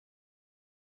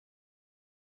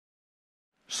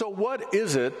So what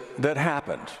is it that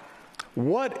happened?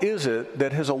 What is it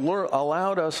that has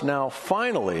allowed us now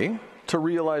finally to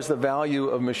realize the value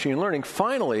of machine learning,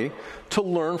 finally to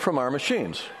learn from our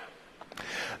machines?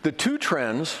 The two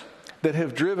trends that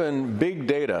have driven big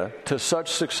data to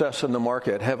such success in the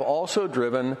market have also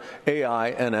driven AI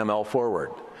and ML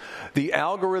forward. The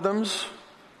algorithms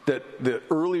that the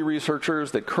early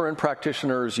researchers, that current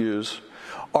practitioners use,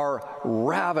 are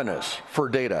ravenous for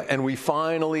data, and we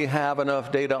finally have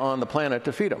enough data on the planet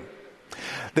to feed them.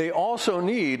 They also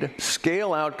need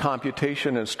scale-out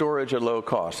computation and storage at low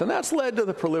cost, and that's led to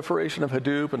the proliferation of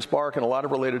Hadoop and Spark and a lot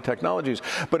of related technologies.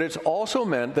 But it's also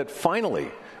meant that finally,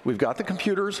 we've got the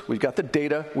computers, we've got the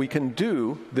data, we can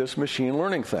do this machine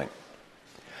learning thing.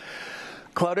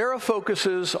 Cloudera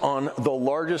focuses on the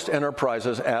largest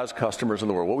enterprises as customers in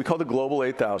the world, what we call the Global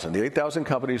 8,000, the 8,000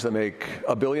 companies that make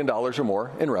 $1 billion or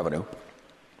more in revenue.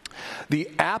 The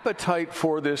appetite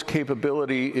for this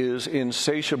capability is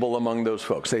insatiable among those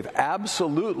folks. They've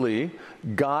absolutely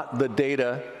got the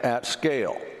data at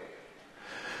scale.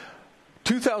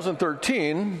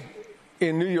 2013,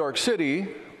 in New York City,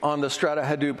 on the Strata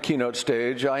Hadoop keynote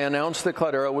stage, I announced that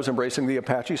Cloudera was embracing the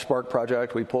Apache Spark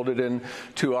project. We pulled it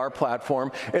into our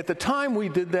platform. At the time, we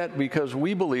did that because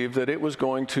we believed that it was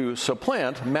going to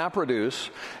supplant MapReduce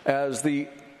as the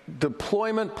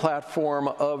deployment platform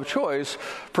of choice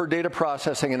for data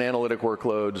processing and analytic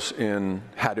workloads in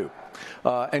Hadoop.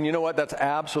 And you know what? That's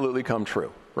absolutely come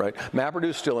true. Right? MapReduce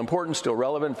is still important, still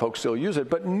relevant, folks still use it,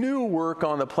 but new work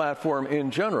on the platform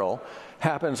in general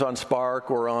happens on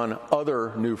Spark or on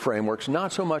other new frameworks,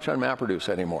 not so much on MapReduce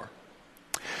anymore.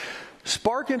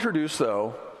 Spark introduced,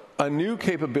 though, a new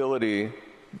capability,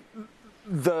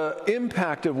 the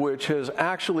impact of which has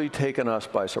actually taken us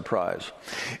by surprise.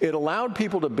 It allowed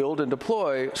people to build and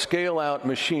deploy scale-out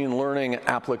machine learning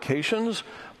applications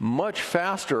much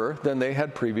faster than they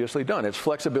had previously done. Its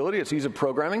flexibility, its ease of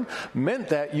programming, meant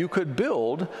that you could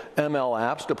build ML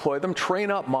apps, deploy them, train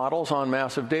up models on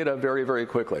massive data very, very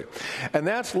quickly. And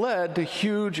that's led to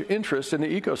huge interest in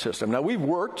the ecosystem. Now, we've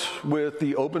worked with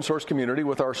the open source community,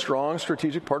 with our strong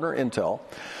strategic partner Intel,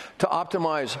 to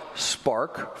optimize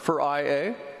Spark for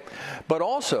IA, but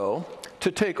also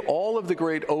to take all of the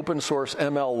great open source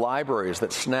ML libraries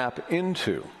that snap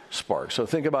into Spark. So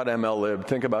think about MLlib,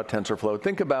 think about TensorFlow,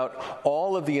 think about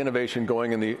all of the innovation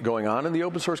going on in the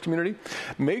open source community.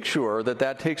 Make sure that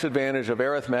that takes advantage of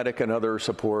arithmetic and other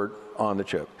support on the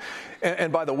chip.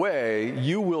 And by the way,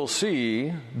 you will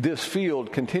see this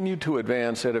field continue to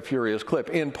advance at a furious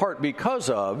clip, in part because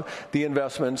of the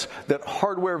investments that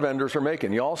hardware vendors are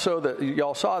making. Y'all saw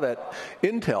that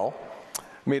Intel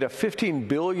made a $15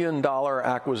 billion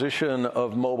acquisition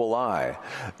of Mobileye.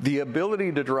 The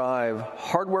ability to drive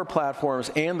hardware platforms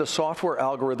and the software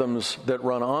algorithms that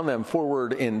run on them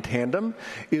forward in tandem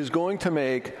is going to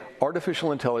make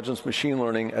artificial intelligence, machine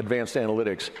learning, advanced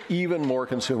analytics even more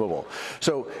consumable.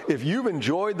 So if you've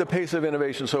enjoyed the pace of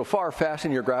innovation so far,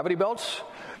 fasten your gravity belts.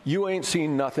 You ain't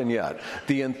seen nothing yet.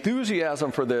 The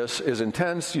enthusiasm for this is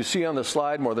intense. You see on the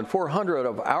slide, more than 400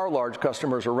 of our large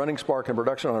customers are running Spark in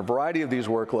production on a variety of these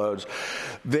workloads.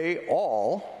 They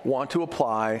all want to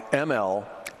apply ML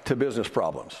to business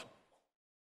problems.